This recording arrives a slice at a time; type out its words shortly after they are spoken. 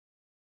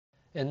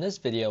In this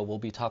video, we'll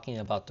be talking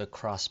about the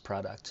cross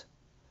product.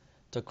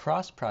 The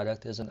cross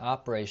product is an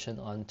operation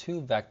on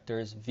two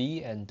vectors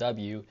v and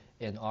w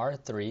in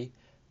R3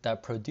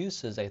 that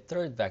produces a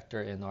third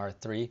vector in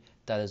R3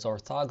 that is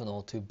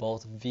orthogonal to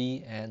both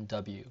v and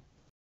w.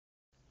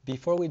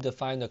 Before we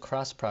define the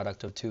cross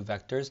product of two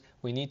vectors,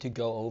 we need to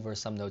go over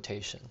some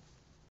notation.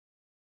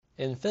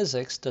 In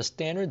physics, the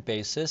standard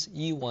basis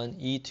E1,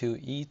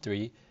 E2,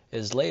 E3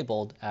 is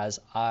labeled as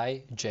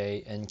I,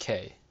 j, and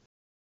k.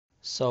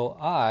 So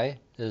I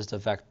is the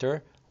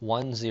vector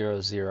 1,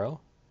 0,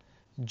 0,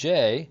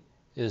 j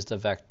is the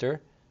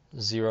vector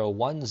 0,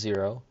 1,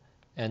 0,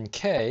 and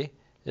k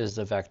is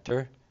the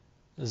vector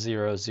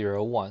 0,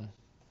 0, 1.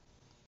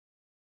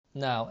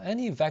 Now,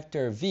 any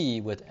vector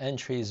v with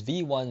entries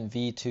v1,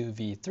 v2,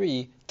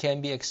 v3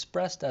 can be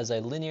expressed as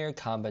a linear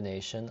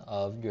combination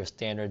of your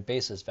standard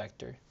basis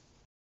vector.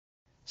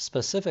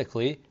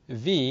 Specifically,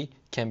 v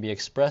can be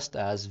expressed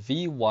as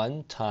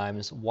v1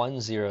 times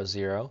 1, 0,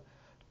 0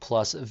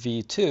 plus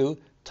v2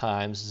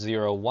 times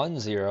 0, 1,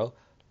 0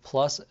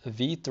 plus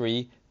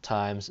v3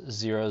 times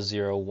 0,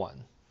 0,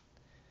 1.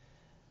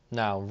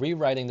 Now,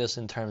 rewriting this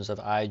in terms of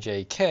I,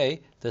 j,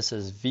 k, this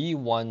is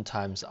v1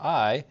 times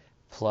I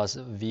plus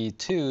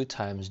v2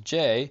 times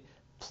j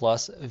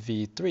plus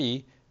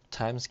v3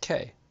 times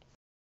k.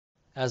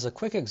 As a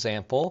quick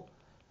example,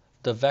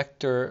 the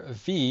vector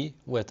v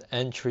with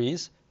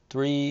entries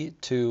 3,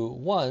 2,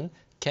 1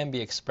 can be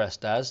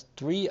expressed as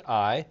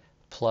 3i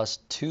plus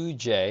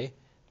 2j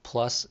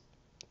plus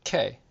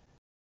k.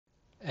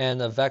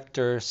 And a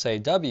vector, say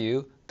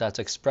w, that's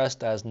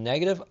expressed as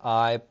negative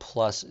I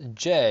plus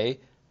j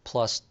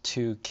plus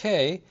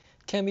 2k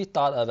can be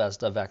thought of as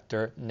the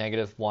vector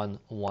negative 1,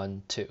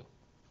 1, 2.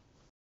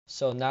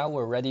 So now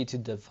we're ready to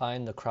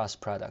define the cross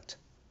product.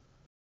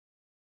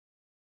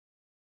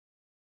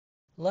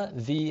 Let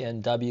v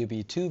and w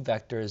be two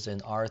vectors in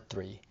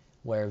R3,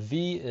 where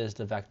v is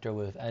the vector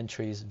with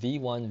entries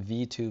v1,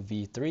 v2,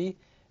 v3,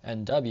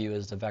 and w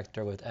is the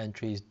vector with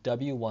entries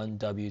w1,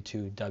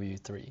 w2,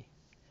 w3.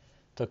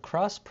 The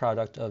cross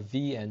product of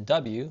v and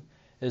w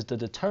is the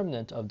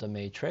determinant of the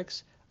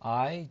matrix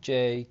I,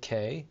 j,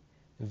 k,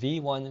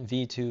 v1,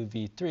 v2,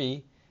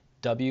 v3,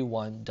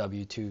 w1,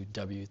 w2,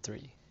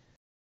 w3.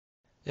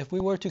 If we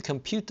were to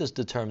compute this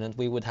determinant,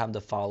 we would have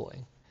the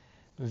following.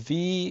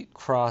 V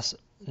cross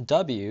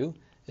w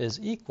is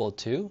equal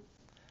to,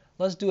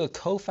 let's do a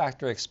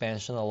cofactor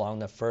expansion along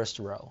the first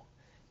row.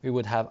 We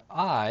would have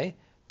I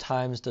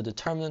times the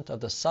determinant of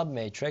the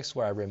submatrix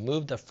where I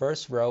remove the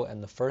first row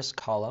and the first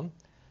column.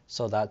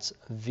 So that's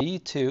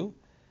v2,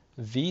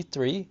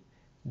 v3,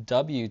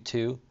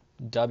 w2,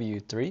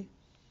 w3.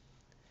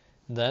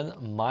 Then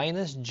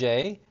minus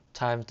j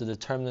times the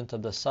determinant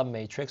of the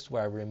submatrix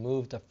where I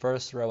remove the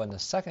first row and the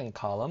second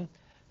column.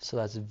 So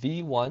that's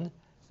v1,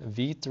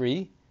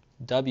 v3,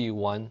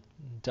 w1,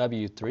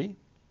 w3,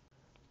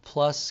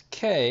 plus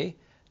k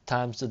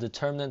times the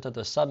determinant of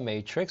the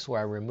submatrix where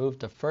I remove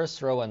the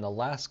first row and the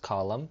last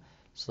column.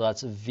 So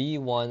that's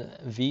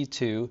v1,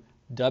 v2,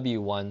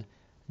 w1,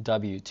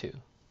 w2.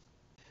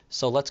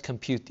 So let's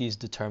compute these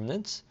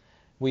determinants.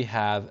 We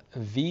have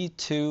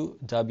v2,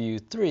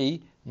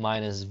 w3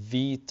 minus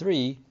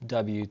v3,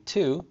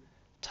 w2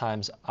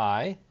 times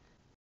I.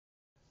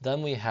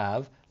 Then we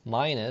have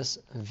minus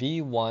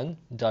v1,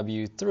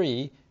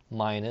 w3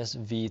 minus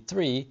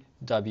v3,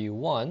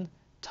 w1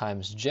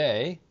 times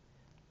j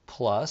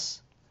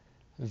plus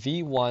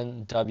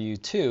v1,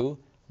 w2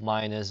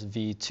 minus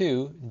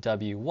v2,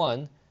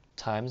 w1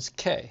 times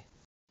k.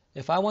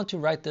 If I want to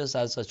write this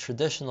as a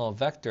traditional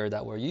vector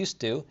that we're used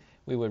to,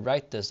 we would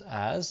write this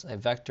as a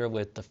vector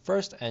with the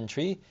first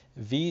entry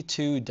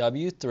v2,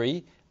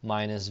 w3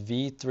 minus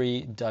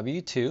v3,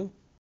 w2.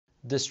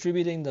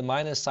 Distributing the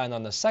minus sign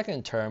on the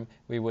second term,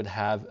 we would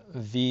have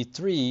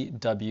v3,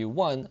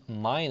 w1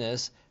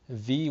 minus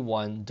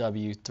v1,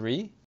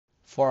 w3.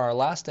 For our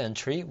last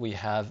entry, we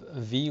have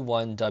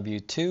v1,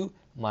 w2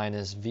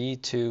 minus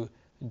v2,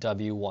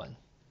 w1.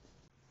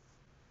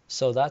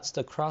 So that's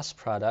the cross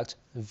product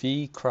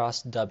v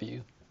cross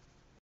w.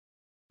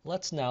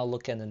 Let's now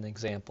look at an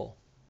example.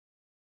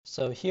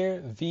 So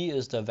here v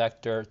is the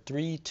vector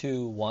 3,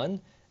 2,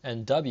 1,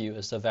 and w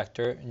is the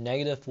vector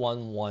negative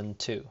 1, 1,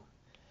 2.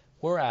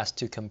 We're asked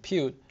to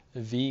compute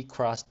v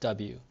cross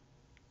w.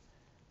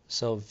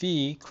 So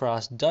v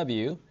cross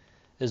w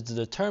is the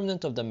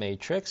determinant of the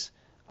matrix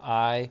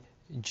I,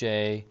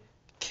 j,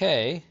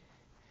 k,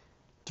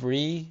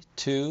 3,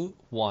 2,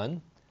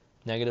 1,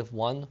 negative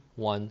 1,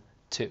 1,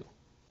 2.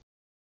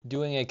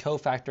 Doing a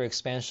cofactor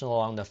expansion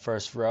along the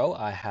first row,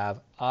 I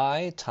have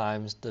I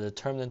times the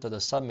determinant of the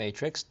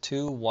submatrix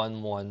 2,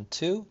 1, 1,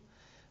 2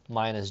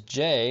 minus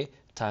j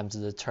times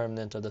the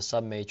determinant of the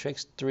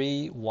submatrix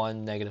 3,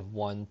 1, negative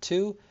 1,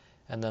 2,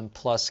 and then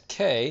plus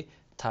k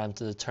times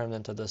the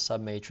determinant of the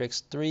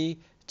submatrix 3,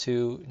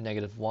 2,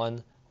 negative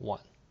 1, 1.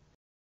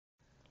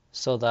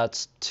 So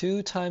that's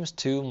 2 times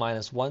 2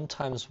 minus 1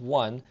 times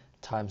 1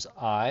 times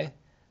I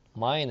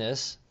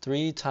minus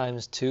 3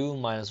 times 2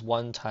 minus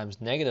 1 times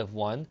negative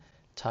 1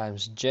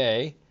 times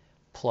j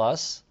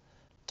plus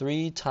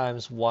 3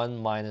 times 1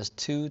 minus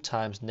 2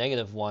 times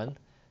negative 1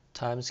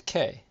 times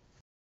k.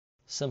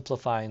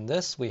 Simplifying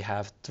this, we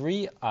have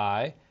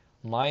 3I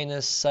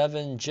minus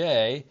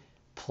 7j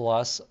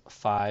plus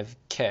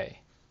 5k.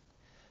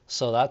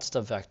 So that's the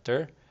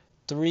vector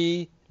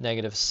 3,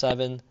 negative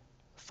 7,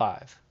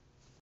 5.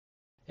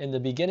 In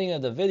the beginning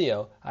of the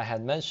video, I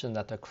had mentioned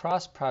that the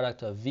cross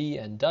product of v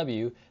and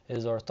w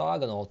is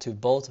orthogonal to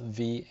both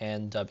v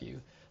and w.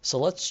 So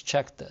let's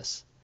check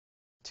this.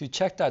 To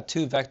check that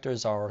two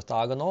vectors are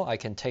orthogonal, I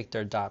can take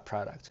their dot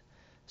product.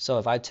 So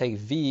if I take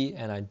v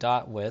and I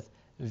dot with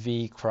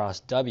v cross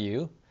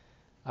w,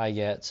 I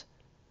get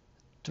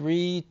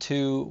 3,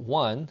 2,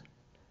 1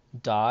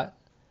 dot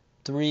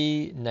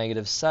 3,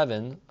 negative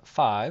 7,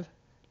 5.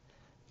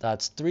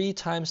 That's 3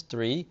 times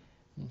 3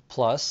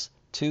 plus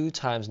 2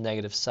 times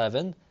negative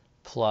 7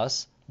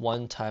 plus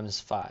 1 times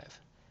 5,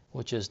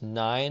 which is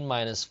 9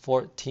 minus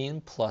 14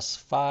 plus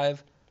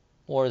 5,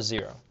 or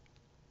 0.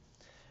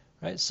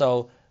 Right?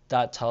 So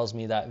that tells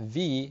me that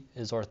v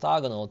is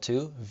orthogonal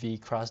to v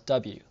cross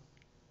w.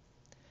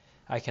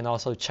 I can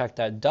also check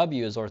that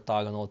w is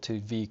orthogonal to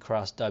v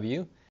cross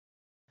w.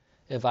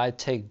 If I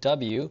take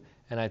w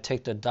and I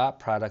take the dot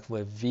product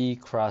with v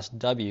cross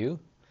w,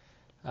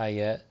 I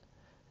get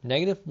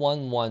negative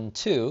 1, 1,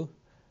 2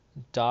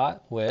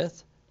 dot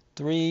with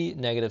 3,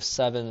 negative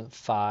 7,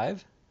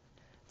 5.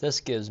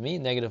 This gives me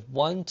negative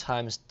 1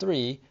 times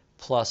 3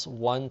 plus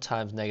 1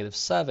 times negative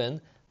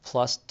 7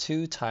 plus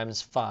 2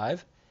 times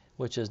 5,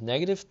 which is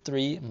negative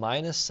 3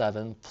 minus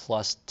 7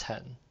 plus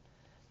 10.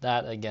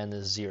 That again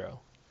is 0.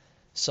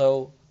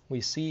 So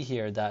we see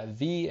here that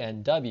v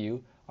and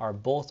w are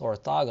both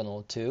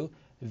orthogonal to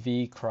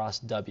v cross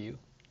w.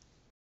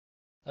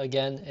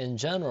 Again, in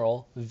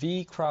general,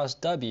 v cross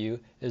w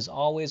is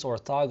always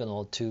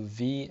orthogonal to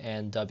v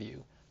and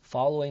w,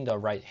 following the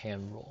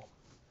right-hand rule.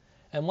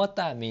 And what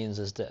that means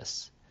is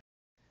this.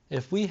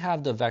 If we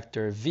have the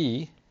vector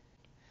v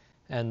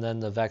and then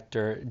the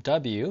vector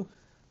w,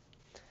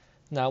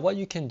 now what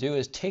you can do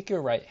is take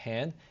your right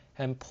hand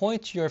and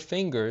point your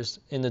fingers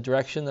in the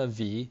direction of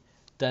v,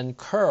 then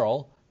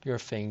curl your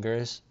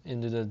fingers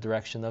into the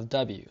direction of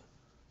w.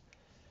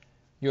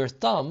 Your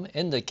thumb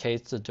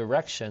indicates the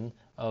direction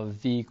of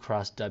v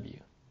cross w.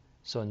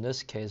 So in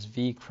this case,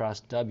 v cross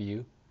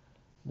w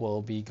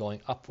will be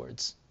going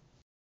upwards.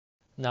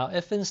 Now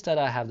if instead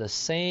I have the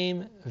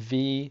same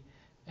v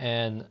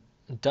and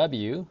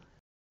w,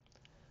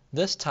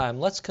 this time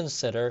let's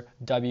consider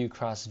w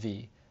cross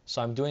v.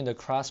 So I'm doing the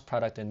cross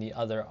product in the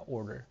other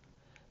order.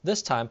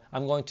 This time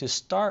I'm going to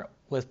start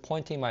with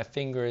pointing my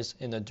fingers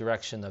in the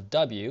direction of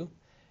w,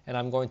 and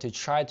I'm going to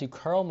try to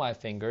curl my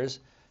fingers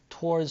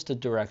towards the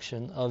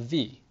direction of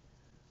v.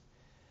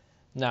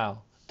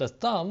 Now, the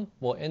thumb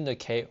will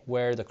indicate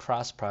where the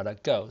cross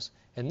product goes.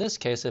 In this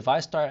case, if I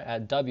start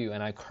at w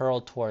and I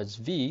curl towards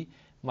v,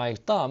 my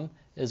thumb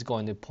is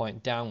going to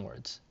point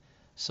downwards.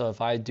 So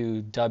if I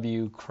do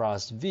w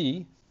cross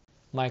v,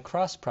 my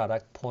cross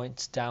product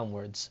points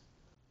downwards.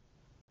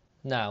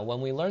 Now,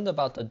 when we learned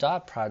about the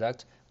dot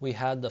product, we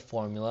had the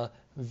formula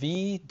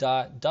v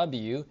dot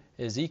w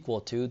is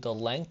equal to the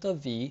length of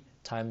v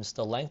times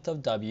the length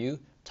of w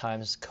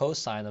times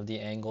cosine of the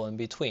angle in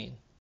between.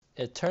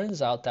 It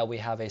turns out that we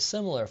have a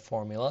similar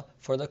formula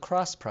for the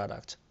cross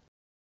product.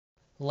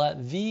 Let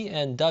v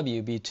and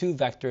w be two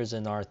vectors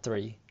in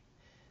R3.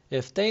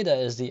 If theta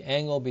is the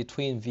angle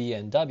between v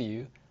and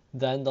w,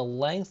 then the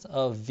length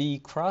of v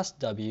cross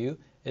w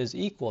is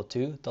equal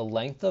to the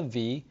length of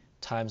v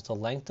times the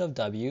length of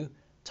w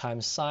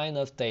times sine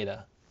of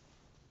theta.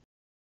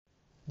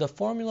 The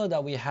formula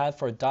that we had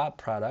for dot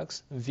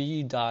products,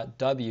 v dot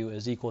w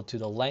is equal to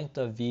the length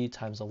of v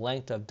times the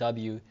length of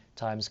w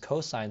times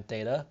cosine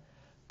theta,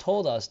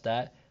 told us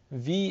that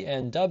v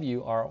and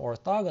w are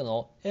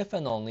orthogonal if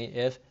and only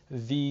if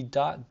v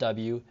dot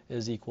w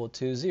is equal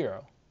to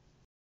 0.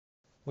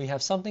 We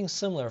have something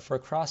similar for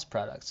cross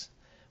products.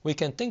 We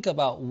can think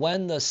about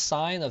when the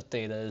sine of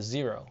theta is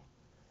 0.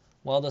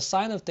 Well, the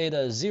sine of theta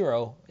is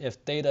 0 if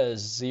theta is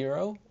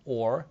 0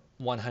 or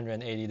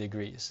 180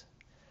 degrees.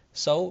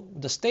 So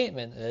the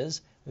statement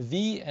is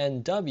v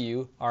and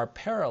w are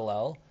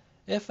parallel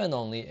if and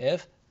only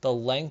if the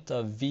length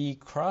of v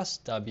cross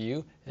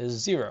w is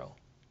 0,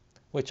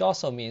 which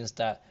also means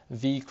that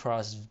v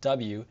cross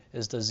w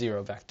is the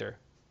 0 vector.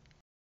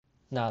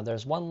 Now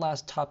there's one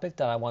last topic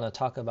that I want to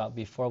talk about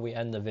before we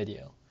end the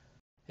video.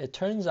 It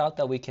turns out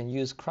that we can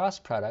use cross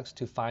products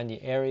to find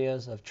the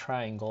areas of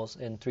triangles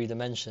in 3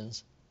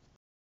 dimensions.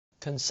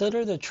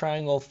 Consider the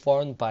triangle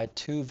formed by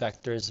two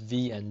vectors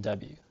v and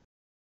w.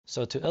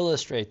 So to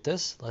illustrate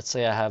this, let's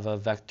say I have a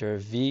vector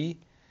v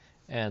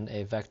and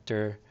a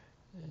vector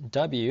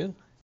w.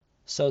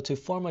 So to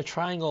form a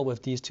triangle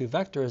with these two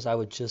vectors, I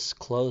would just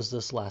close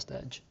this last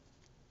edge.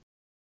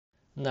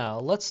 Now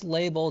let's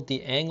label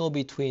the angle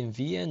between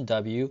v and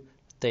w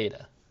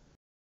theta.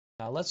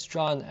 Now let's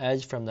draw an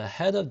edge from the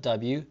head of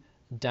w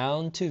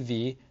down to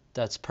v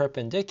that's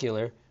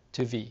perpendicular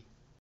to v.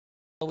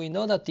 So we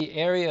know that the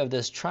area of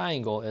this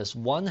triangle is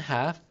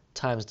 1/2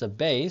 times the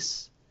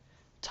base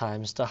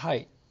times the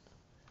height.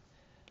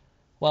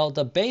 Well,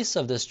 the base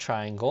of this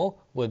triangle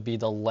would be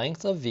the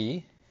length of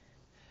v,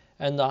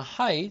 and the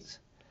height,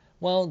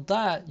 well,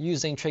 that,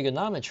 using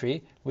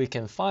trigonometry, we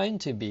can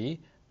find to be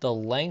the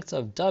length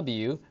of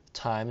w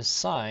times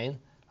sine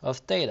of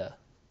theta,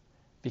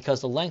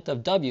 because the length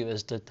of w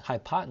is the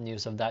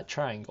hypotenuse of that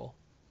triangle.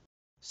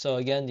 So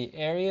again, the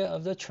area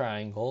of the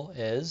triangle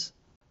is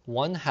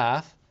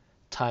 1/2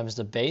 times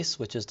the base,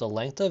 which is the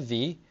length of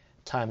v,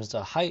 times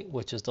the height,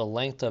 which is the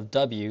length of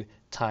w,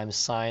 times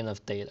sine of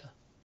theta.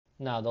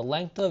 Now, the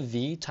length of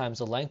v times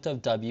the length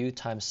of w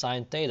times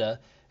sine theta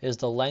is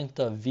the length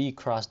of v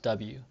cross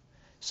w.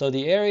 So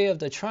the area of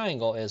the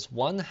triangle is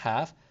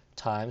 1/2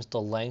 times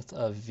the length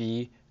of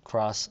v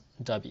cross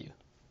w.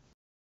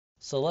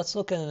 So let's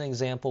look at an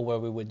example where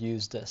we would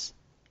use this.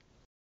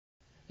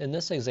 In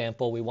this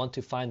example, we want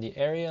to find the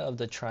area of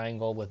the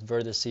triangle with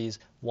vertices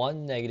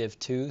 1,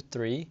 -2,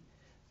 3,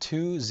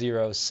 2,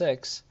 0,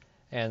 6,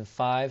 and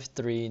 5,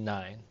 3,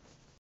 9.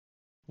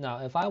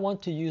 Now, if I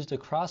want to use the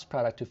cross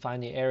product to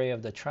find the area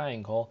of the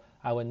triangle,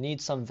 I would need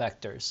some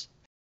vectors.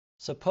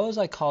 Suppose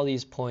I call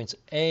these points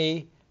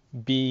A,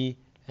 B,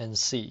 and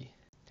C.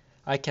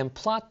 I can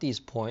plot these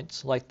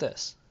points like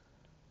this: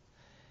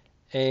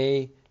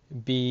 A,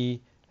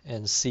 B,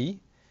 and C.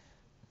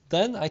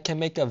 Then I can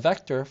make a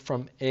vector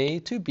from A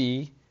to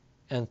B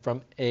and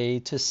from A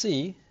to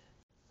C.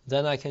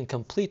 Then I can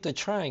complete the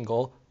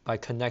triangle by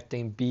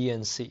connecting B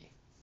and C.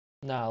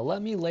 Now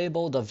let me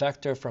label the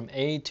vector from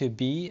A to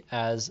B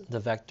as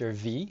the vector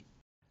V,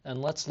 and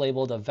let's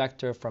label the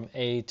vector from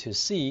A to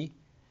C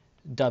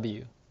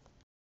W.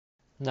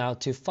 Now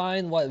to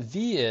find what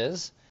V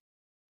is,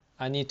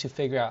 I need to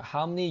figure out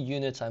how many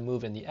units I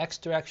move in the x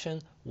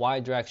direction, y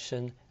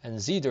direction, and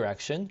z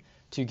direction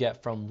to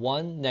get from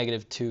 1,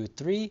 -2,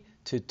 3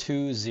 to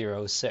 2,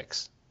 0,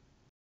 6.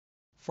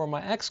 For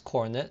my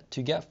x-coordinate,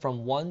 to get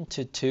from 1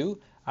 to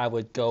 2, I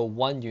would go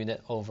 1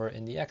 unit over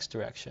in the x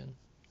direction.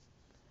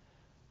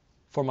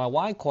 For my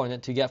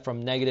y-coordinate, to get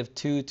from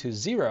 -2 to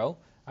 0,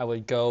 I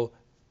would go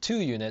 2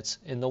 units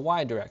in the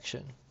y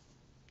direction.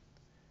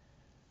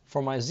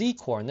 For my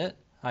z-coordinate,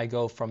 I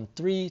go from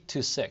 3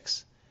 to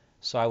 6,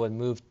 so I would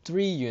move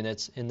 3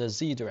 units in the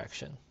z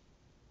direction.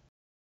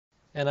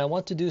 And I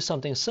want to do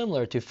something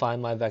similar to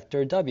find my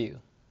vector w.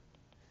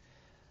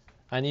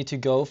 I need to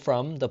go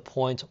from the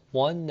point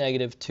 1,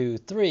 -2,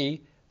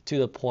 3 to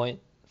the point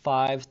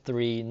 5,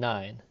 3,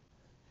 9.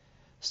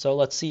 So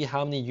let's see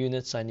how many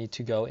units I need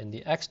to go in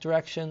the x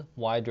direction,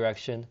 y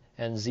direction,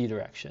 and z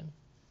direction.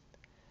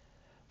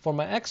 For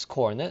my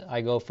x-coordinate,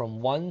 I go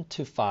from 1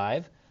 to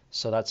 5,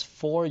 so that's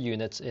 4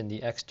 units in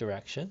the x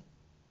direction.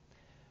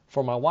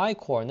 For my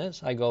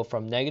y-coordinates, I go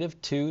from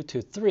 -2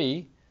 to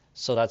 3,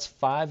 so that's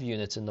 5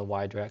 units in the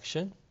y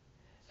direction.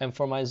 And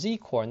for my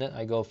z-coordinate,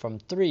 I go from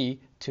 3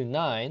 to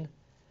 9,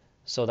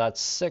 so that's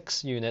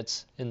 6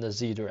 units in the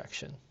z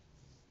direction.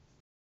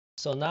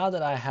 So now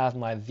that I have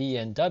my v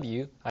and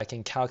w, I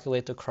can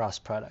calculate the cross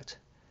product.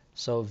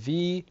 So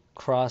v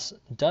cross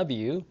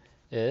w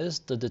is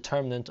the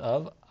determinant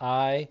of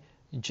I,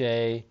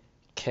 j,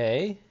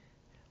 k,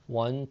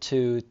 1,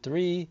 2,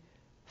 3,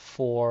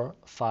 4,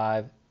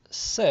 5,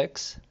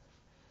 6.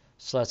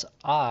 So that's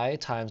I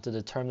times the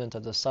determinant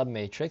of the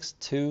submatrix,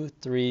 2,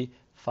 3,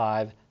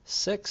 5,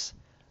 6,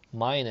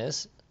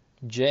 minus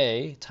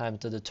j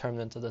times the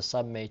determinant of the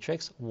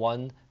submatrix,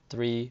 1,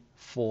 3,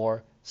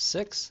 4,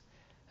 6,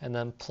 and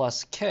then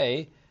plus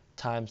k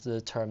times the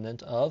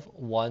determinant of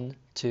 1,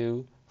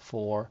 2,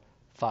 4,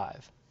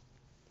 5.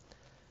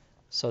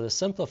 So this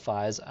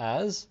simplifies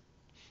as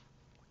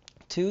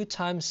 2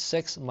 times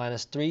 6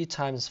 minus 3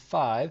 times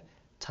 5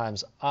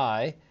 times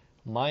I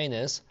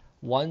minus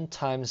 1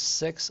 times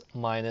 6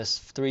 minus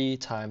 3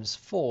 times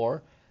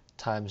 4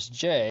 times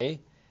j,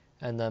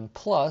 and then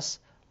plus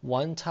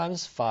 1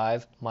 times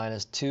 5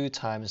 minus 2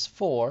 times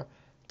 4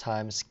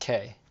 times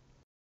k.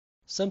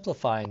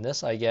 Simplifying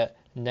this, I get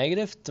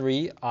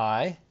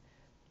 -3i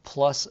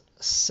plus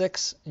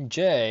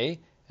 6j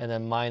and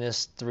then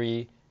minus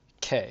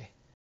 3k.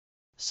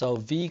 So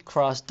v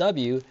cross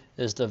w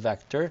is the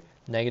vector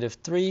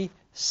 -3,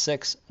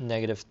 6,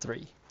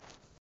 -3.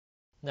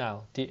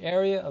 Now, the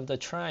area of the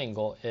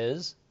triangle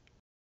is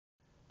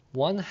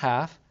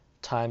 1/2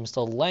 times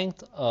the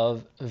length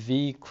of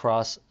v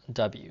cross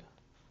w.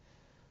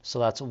 So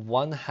that's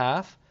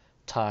 1/2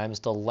 times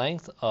the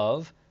length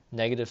of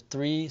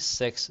 -3,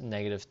 6,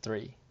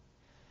 -3.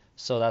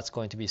 So that's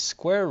going to be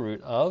square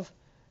root of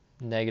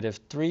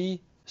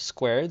 -3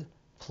 squared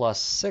plus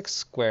 6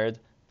 squared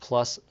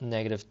plus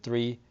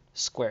 -3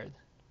 squared,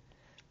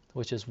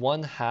 which is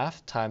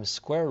 1/2 times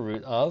square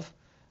root of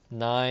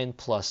 9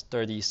 plus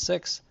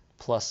 36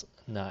 plus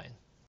 9,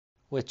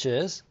 which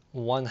is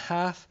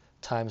 1/2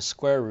 times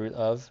square root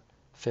of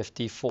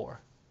 54.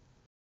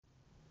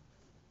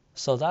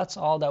 So that's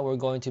all that we're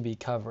going to be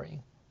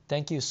covering.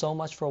 Thank you so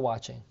much for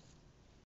watching.